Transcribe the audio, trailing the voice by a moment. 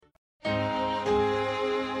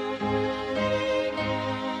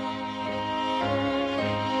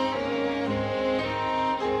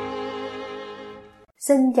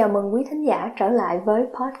Xin chào mừng quý thính giả trở lại với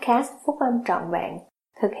podcast Phúc Âm Trọn Vẹn,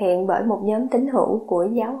 thực hiện bởi một nhóm tín hữu của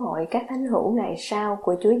Giáo hội các Thánh hữu Ngày Sau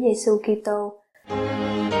của Chúa Giêsu Kitô.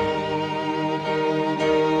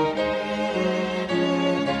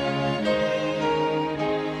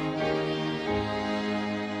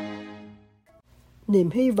 Niềm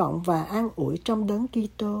hy vọng và an ủi trong Đấng Ky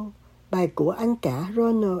Tô, bài của anh cả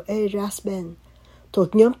Ronald A. Rasband,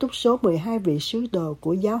 thuộc nhóm túc số 12 vị sứ đồ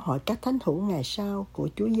của Giáo hội các Thánh hữu Ngày Sau của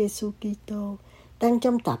Chúa Giêsu Kitô, đăng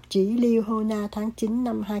trong tạp chí Liahona tháng 9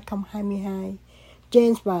 năm 2022.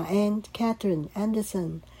 James và Anne Catherine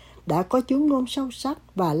Anderson đã có chú ngôn sâu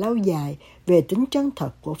sắc và lâu dài về tính chân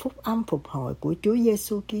thật của phúc âm phục hồi của Chúa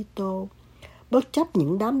Giêsu Kitô. Bất chấp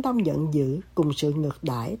những đám đông giận dữ cùng sự ngược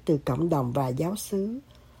đãi từ cộng đồng và giáo xứ,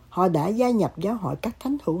 họ đã gia nhập Giáo hội các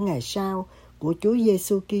Thánh hữu Ngày Sau của Chúa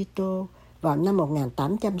Giêsu Kitô vào năm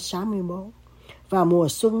 1864. Vào mùa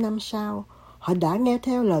xuân năm sau, họ đã nghe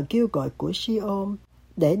theo lời kêu gọi của Sion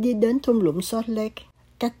để đi đến thung lũng Salt Lake,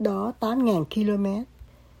 cách đó 8.000 km.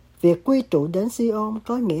 Việc quy tụ đến Sion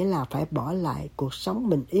có nghĩa là phải bỏ lại cuộc sống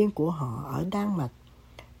bình yên của họ ở Đan Mạch,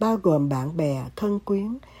 bao gồm bạn bè, thân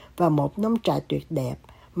quyến và một nông trại tuyệt đẹp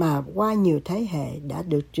mà qua nhiều thế hệ đã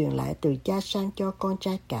được truyền lại từ cha sang cho con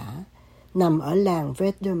trai cả, nằm ở làng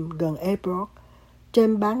Vedum gần Ebrock,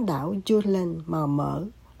 trên bán đảo Jutland màu mỡ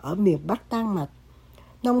ở miền Bắc Đan Mạch.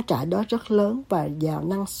 Nông trại đó rất lớn và giàu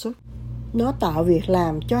năng suất. Nó tạo việc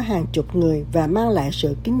làm cho hàng chục người và mang lại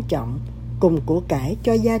sự kính trọng cùng của cải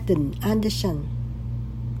cho gia đình Anderson.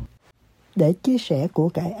 Để chia sẻ của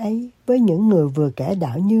cải ấy với những người vừa kẻ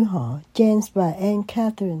đạo như họ, James và Anne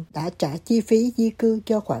Catherine đã trả chi phí di cư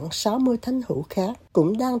cho khoảng 60 thánh hữu khác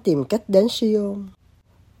cũng đang tìm cách đến Sion.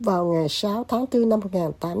 Vào ngày 6 tháng 4 năm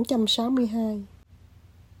 1862,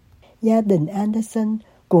 gia đình Anderson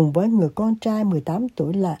cùng với người con trai 18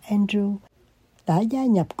 tuổi là Andrew đã gia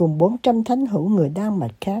nhập cùng 400 thánh hữu người Đan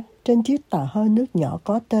Mạch khác trên chiếc tàu hơi nước nhỏ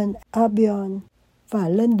có tên Albion và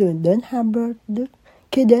lên đường đến Hamburg, Đức.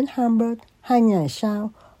 Khi đến Hamburg, 2 ngày sau,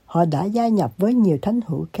 họ đã gia nhập với nhiều thánh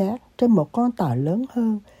hữu khác trên một con tàu lớn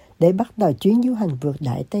hơn để bắt đầu chuyến du hành vượt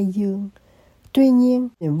Đại Tây Dương. Tuy nhiên,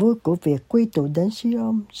 niềm vui của việc quy tụ đến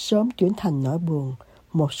Sion sớm chuyển thành nỗi buồn.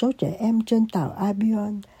 Một số trẻ em trên tàu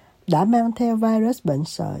Albion đã mang theo virus bệnh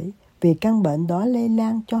sởi vì căn bệnh đó lây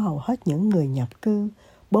lan cho hầu hết những người nhập cư.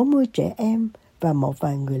 40 trẻ em và một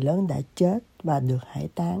vài người lớn đã chết và được hải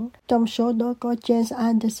táng. Trong số đó có James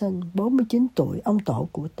Anderson, 49 tuổi, ông tổ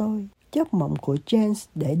của tôi. Giấc mộng của James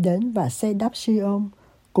để đến và xây đắp Sion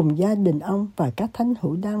cùng gia đình ông và các thánh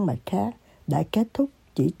hữu Đan Mạch khác đã kết thúc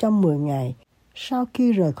chỉ trong 10 ngày. Sau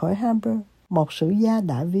khi rời khỏi Hamburg, một sử gia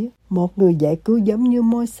đã viết, một người giải cứu giống như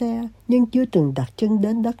Môi-se nhưng chưa từng đặt chân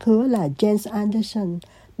đến đất hứa là James Anderson,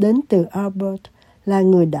 đến từ Albert, là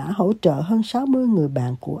người đã hỗ trợ hơn 60 người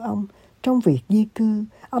bạn của ông trong việc di cư.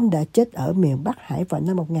 Ông đã chết ở miền Bắc Hải vào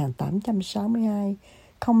năm 1862,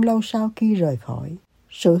 không lâu sau khi rời khỏi.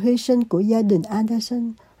 Sự hy sinh của gia đình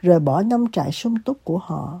Anderson, rời bỏ nông trại sung túc của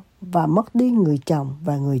họ và mất đi người chồng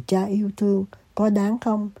và người cha yêu thương, có đáng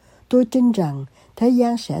không? Tôi tin rằng thế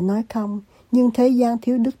gian sẽ nói không, nhưng thế gian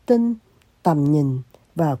thiếu đức tin, tầm nhìn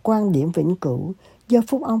và quan điểm vĩnh cửu do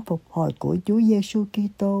phúc âm phục hồi của Chúa Giêsu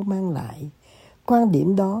Kitô mang lại. Quan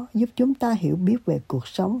điểm đó giúp chúng ta hiểu biết về cuộc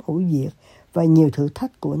sống hữu diệt và nhiều thử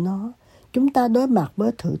thách của nó. Chúng ta đối mặt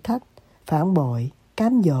với thử thách, phản bội,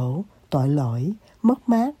 cám dỗ, tội lỗi, mất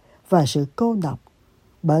mát và sự cô độc,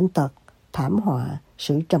 bệnh tật, thảm họa,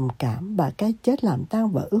 sự trầm cảm và cái chết làm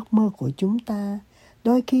tan vỡ ước mơ của chúng ta.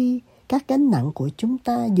 Đôi khi, các gánh nặng của chúng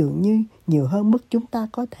ta dường như nhiều hơn mức chúng ta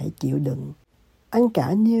có thể chịu đựng. Anh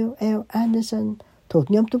cả Neil L. Anderson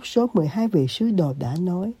thuộc nhóm túc số 12 vị sứ đồ đã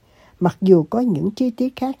nói, mặc dù có những chi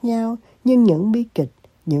tiết khác nhau, nhưng những bi kịch,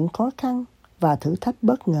 những khó khăn và thử thách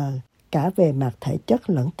bất ngờ, cả về mặt thể chất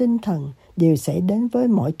lẫn tinh thần, đều xảy đến với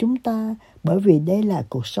mỗi chúng ta bởi vì đây là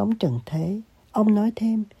cuộc sống trần thế. Ông nói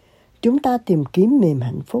thêm, chúng ta tìm kiếm niềm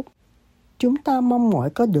hạnh phúc. Chúng ta mong mỏi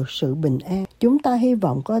có được sự bình an. Chúng ta hy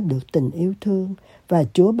vọng có được tình yêu thương và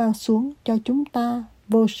Chúa ban xuống cho chúng ta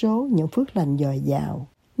vô số những phước lành dồi dào.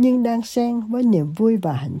 Nhưng đang xen với niềm vui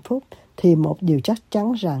và hạnh phúc thì một điều chắc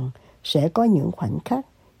chắn rằng sẽ có những khoảnh khắc,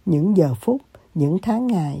 những giờ phút, những tháng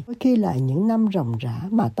ngày, đôi khi là những năm ròng rã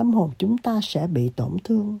mà tâm hồn chúng ta sẽ bị tổn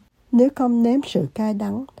thương. Nếu không nếm sự cay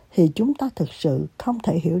đắng thì chúng ta thực sự không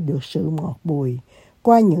thể hiểu được sự ngọt bùi.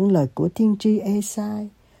 Qua những lời của tiên tri Ê-sai,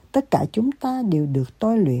 tất cả chúng ta đều được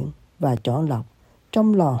tôi luyện và chọn lọc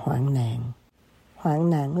trong lò hoạn nạn. Hoạn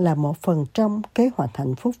nạn là một phần trong kế hoạch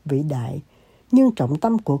hạnh phúc vĩ đại, nhưng trọng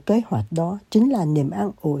tâm của kế hoạch đó chính là niềm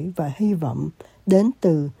an ủi và hy vọng đến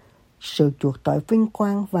từ sự chuộc tội vinh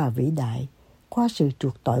quang và vĩ đại. qua sự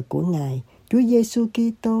chuộc tội của Ngài, Chúa Giêsu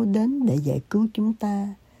Kitô đến để giải cứu chúng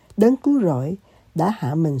ta. Đấng cứu rỗi đã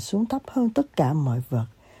hạ mình xuống thấp hơn tất cả mọi vật,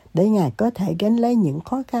 để Ngài có thể gánh lấy những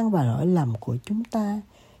khó khăn và lỗi lầm của chúng ta.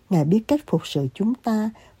 Ngài biết cách phục sự chúng ta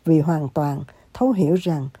vì hoàn toàn thấu hiểu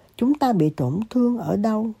rằng chúng ta bị tổn thương ở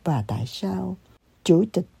đâu và tại sao. Chủ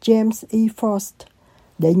tịch James E. Faust,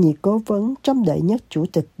 đệ nhị cố vấn trong đệ nhất chủ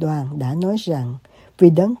tịch đoàn, đã nói rằng vì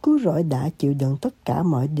đấng cứu rỗi đã chịu đựng tất cả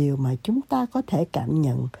mọi điều mà chúng ta có thể cảm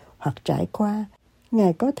nhận hoặc trải qua,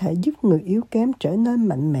 Ngài có thể giúp người yếu kém trở nên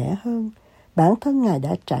mạnh mẽ hơn. Bản thân Ngài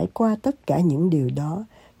đã trải qua tất cả những điều đó.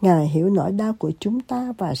 Ngài hiểu nỗi đau của chúng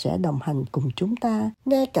ta và sẽ đồng hành cùng chúng ta,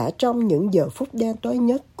 ngay cả trong những giờ phút đen tối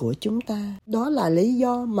nhất của chúng ta. Đó là lý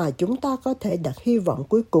do mà chúng ta có thể đặt hy vọng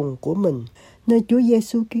cuối cùng của mình nơi Chúa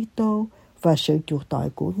Giêsu Kitô và sự chuộc tội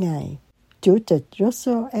của Ngài. Chủ tịch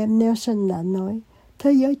Ronald A. Nelson đã nói,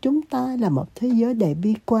 thế giới chúng ta là một thế giới đầy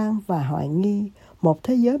bi quan và hoài nghi, một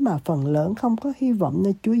thế giới mà phần lớn không có hy vọng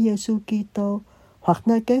nơi Chúa Giêsu Kitô hoặc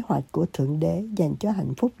nơi kế hoạch của Thượng Đế dành cho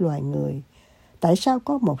hạnh phúc loài người. Tại sao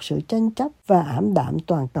có một sự tranh chấp và ảm đạm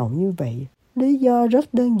toàn cầu như vậy? Lý do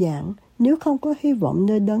rất đơn giản, nếu không có hy vọng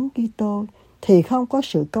nơi Đấng Kitô thì không có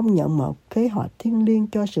sự công nhận một kế hoạch thiêng liêng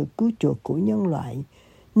cho sự cứu chuộc của nhân loại.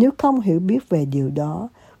 Nếu không hiểu biết về điều đó,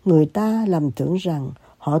 người ta lầm tưởng rằng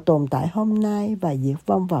họ tồn tại hôm nay và diệt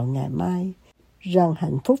vong vào ngày mai, rằng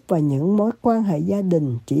hạnh phúc và những mối quan hệ gia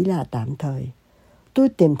đình chỉ là tạm thời. Tôi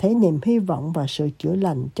tìm thấy niềm hy vọng và sự chữa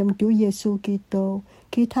lành trong Chúa Giêsu Kitô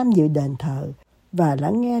khi tham dự đền thờ và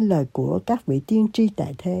lắng nghe lời của các vị tiên tri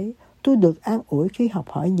tại thế. Tôi được an ủi khi học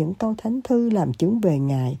hỏi những câu thánh thư làm chứng về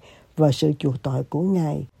Ngài và sự chuộc tội của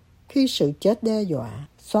Ngài. Khi sự chết đe dọa,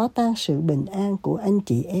 xóa tan sự bình an của anh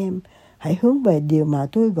chị em, hãy hướng về điều mà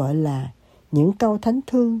tôi gọi là những câu thánh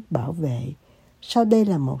thư bảo vệ. Sau đây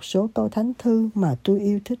là một số câu thánh thư mà tôi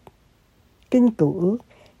yêu thích. Kinh Cựu Ước,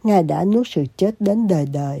 Ngài đã nuốt sự chết đến đời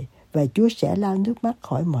đời và Chúa sẽ lau nước mắt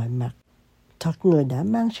khỏi mọi mặt. Thật, Người đã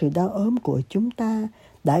mang sự đau ốm của chúng ta,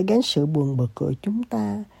 đã gánh sự buồn bực của chúng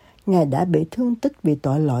ta. Ngài đã bị thương tích vì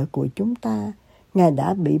tội lỗi của chúng ta. Ngài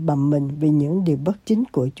đã bị bầm mình vì những điều bất chính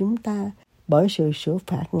của chúng ta. Bởi sự sửa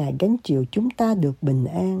phạt Ngài gánh chịu chúng ta được bình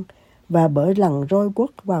an, và bởi lần roi quất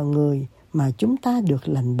vào người mà chúng ta được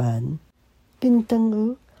lành bệnh. Kinh Tân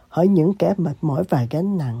Ước, hỡi những kẻ mệt mỏi và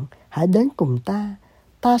gánh nặng, hãy đến cùng ta,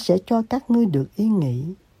 ta sẽ cho các ngươi được yên nghỉ.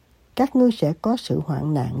 Các ngươi sẽ có sự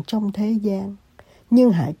hoạn nạn trong thế gian,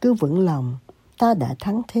 nhưng hãy cứ vững lòng, ta đã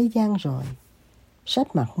thắng thế gian rồi.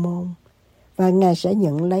 Sách Mặc Môn, và Ngài sẽ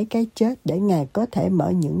nhận lấy cái chết để Ngài có thể mở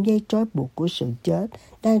những dây trói buộc của sự chết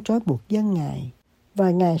đang trói buộc dân Ngài.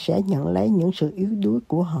 Và Ngài sẽ nhận lấy những sự yếu đuối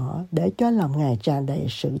của họ để cho lòng Ngài tràn đầy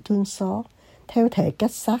sự thương xót, theo thể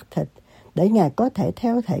cách xác thịt, để Ngài có thể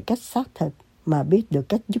theo thể cách xác thịt mà biết được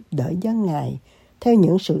cách giúp đỡ dân Ngài theo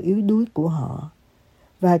những sự yếu đuối của họ.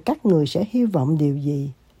 Và các người sẽ hy vọng điều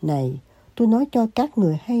gì? Này, tôi nói cho các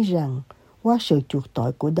người hay rằng, qua sự chuộc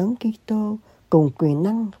tội của Đấng Kitô cùng quyền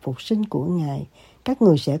năng phục sinh của Ngài, các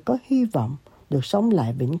người sẽ có hy vọng được sống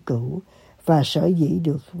lại vĩnh cửu. Và sở dĩ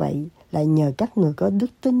được vậy là nhờ các người có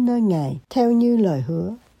đức tin nơi Ngài, theo như lời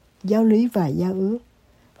hứa, giáo lý và giao ước.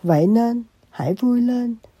 Vậy nên, hãy vui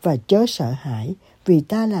lên và chớ sợ hãi, vì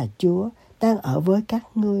ta là Chúa, đang ở với các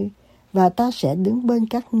ngươi, và ta sẽ đứng bên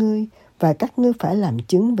các ngươi, và các ngươi phải làm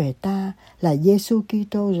chứng về ta là Giêsu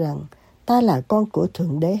Kitô rằng ta là con của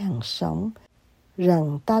Thượng Đế hằng sống,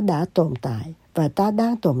 rằng ta đã tồn tại và ta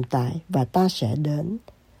đang tồn tại và ta sẽ đến.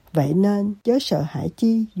 Vậy nên chớ sợ hãi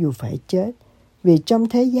chi dù phải chết, vì trong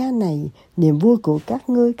thế gian này niềm vui của các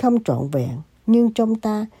ngươi không trọn vẹn, nhưng trong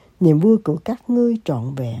ta niềm vui của các ngươi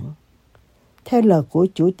trọn vẹn. Theo lời của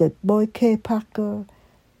Chủ tịch Boyd K. Parker,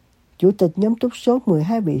 Chủ tịch nhóm túc số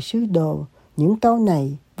 12 vị sứ đồ, những câu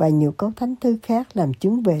này và nhiều câu thánh thư khác làm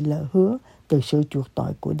chứng về lời hứa từ sự chuộc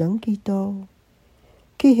tội của Đấng Kitô.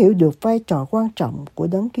 Khi hiểu được vai trò quan trọng của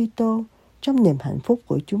Đấng Kitô trong niềm hạnh phúc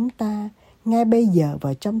của chúng ta, ngay bây giờ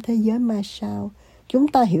và trong thế giới mai sau, chúng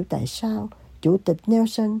ta hiểu tại sao Chủ tịch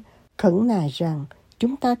Nelson khẩn nài rằng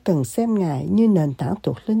chúng ta cần xem Ngài như nền tảng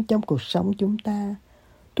thuộc linh trong cuộc sống chúng ta.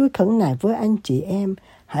 Tôi khẩn nài với anh chị em,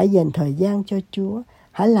 hãy dành thời gian cho Chúa,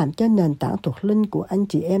 hãy làm cho nền tảng thuộc linh của anh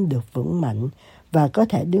chị em được vững mạnh và có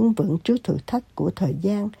thể đứng vững trước thử thách của thời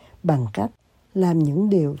gian bằng cách làm những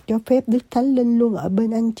điều cho phép Đức Thánh Linh luôn ở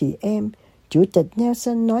bên anh chị em. Chủ tịch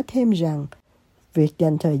Nelson nói thêm rằng, việc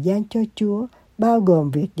dành thời gian cho Chúa bao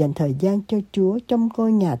gồm việc dành thời gian cho Chúa trong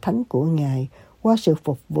ngôi nhà thánh của Ngài qua sự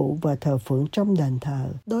phục vụ và thờ phượng trong đền thờ.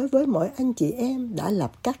 Đối với mỗi anh chị em đã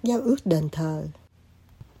lập các giao ước đền thờ,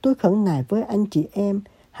 tôi khẩn nài với anh chị em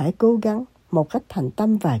hãy cố gắng một cách thành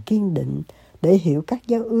tâm và kiên định để hiểu các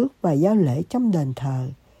giao ước và giao lễ trong đền thờ.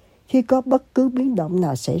 Khi có bất cứ biến động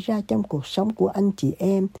nào xảy ra trong cuộc sống của anh chị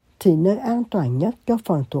em, thì nơi an toàn nhất cho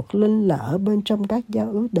phần thuộc linh là ở bên trong các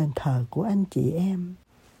giao ước đền thờ của anh chị em.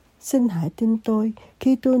 Xin hãy tin tôi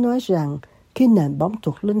khi tôi nói rằng khi nền bóng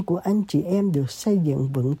thuộc linh của anh chị em được xây dựng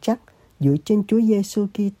vững chắc dựa trên Chúa Giêsu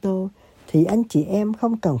Kitô, thì anh chị em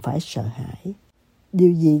không cần phải sợ hãi.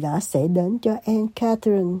 Điều gì đã xảy đến cho Anne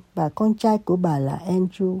Catherine và con trai của bà là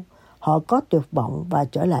Andrew? Họ có tuyệt vọng và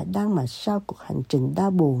trở lại Đan Mạch sau cuộc hành trình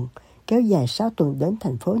đau buồn kéo dài 6 tuần đến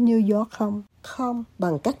thành phố New York không? Không,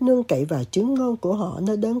 bằng cách nương cậy vào chứng ngôn của họ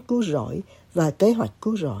nơi đấng cứu rỗi và kế hoạch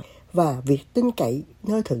cứu rỗi và việc tin cậy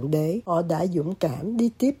nơi Thượng Đế, họ đã dũng cảm đi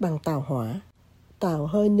tiếp bằng tàu hỏa, tàu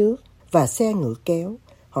hơi nước và xe ngựa kéo.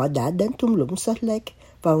 Họ đã đến thung lũng Salt Lake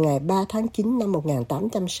vào ngày 3 tháng 9 năm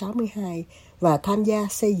 1862 và tham gia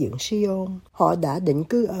xây dựng Sion. Họ đã định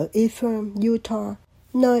cư ở Ephraim, Utah,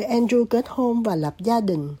 nơi Andrew kết hôn và lập gia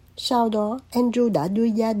đình. Sau đó, Andrew đã đưa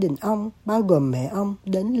gia đình ông, bao gồm mẹ ông,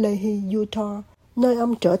 đến Lehi, Utah, nơi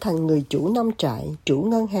ông trở thành người chủ nông trại, chủ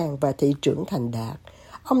ngân hàng và thị trưởng thành đạt.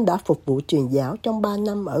 Ông đã phục vụ truyền giáo trong 3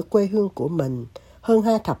 năm ở quê hương của mình, hơn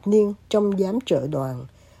 2 thập niên trong giám trợ đoàn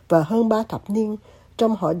và hơn 3 thập niên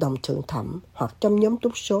trong hội đồng thượng thẩm hoặc trong nhóm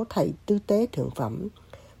túc số thầy tư tế thượng phẩm.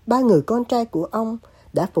 3 người con trai của ông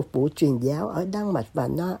đã phục vụ truyền giáo ở Đan Mạch và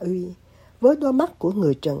Na Uy. Với đôi mắt của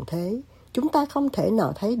người trần thế, chúng ta không thể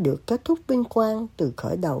nào thấy được kết thúc vinh quang từ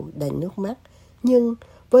khởi đầu đầy nước mắt. Nhưng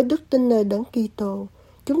với đức tin nơi Đấng Ky Tô,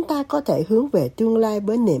 chúng ta có thể hướng về tương lai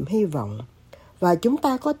với niềm hy vọng. Và chúng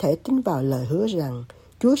ta có thể tin vào lời hứa rằng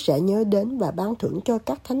Chúa sẽ nhớ đến và ban thưởng cho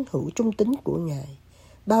các thánh hữu trung tín của Ngài,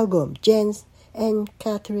 bao gồm James, Anne,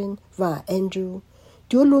 Catherine và Andrew.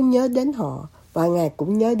 Chúa luôn nhớ đến họ và Ngài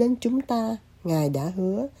cũng nhớ đến chúng ta. Ngài đã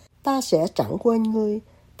hứa, ta sẽ chẳng quên ngươi,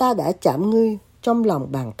 ta đã chạm ngươi trong lòng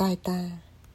bàn tay ta.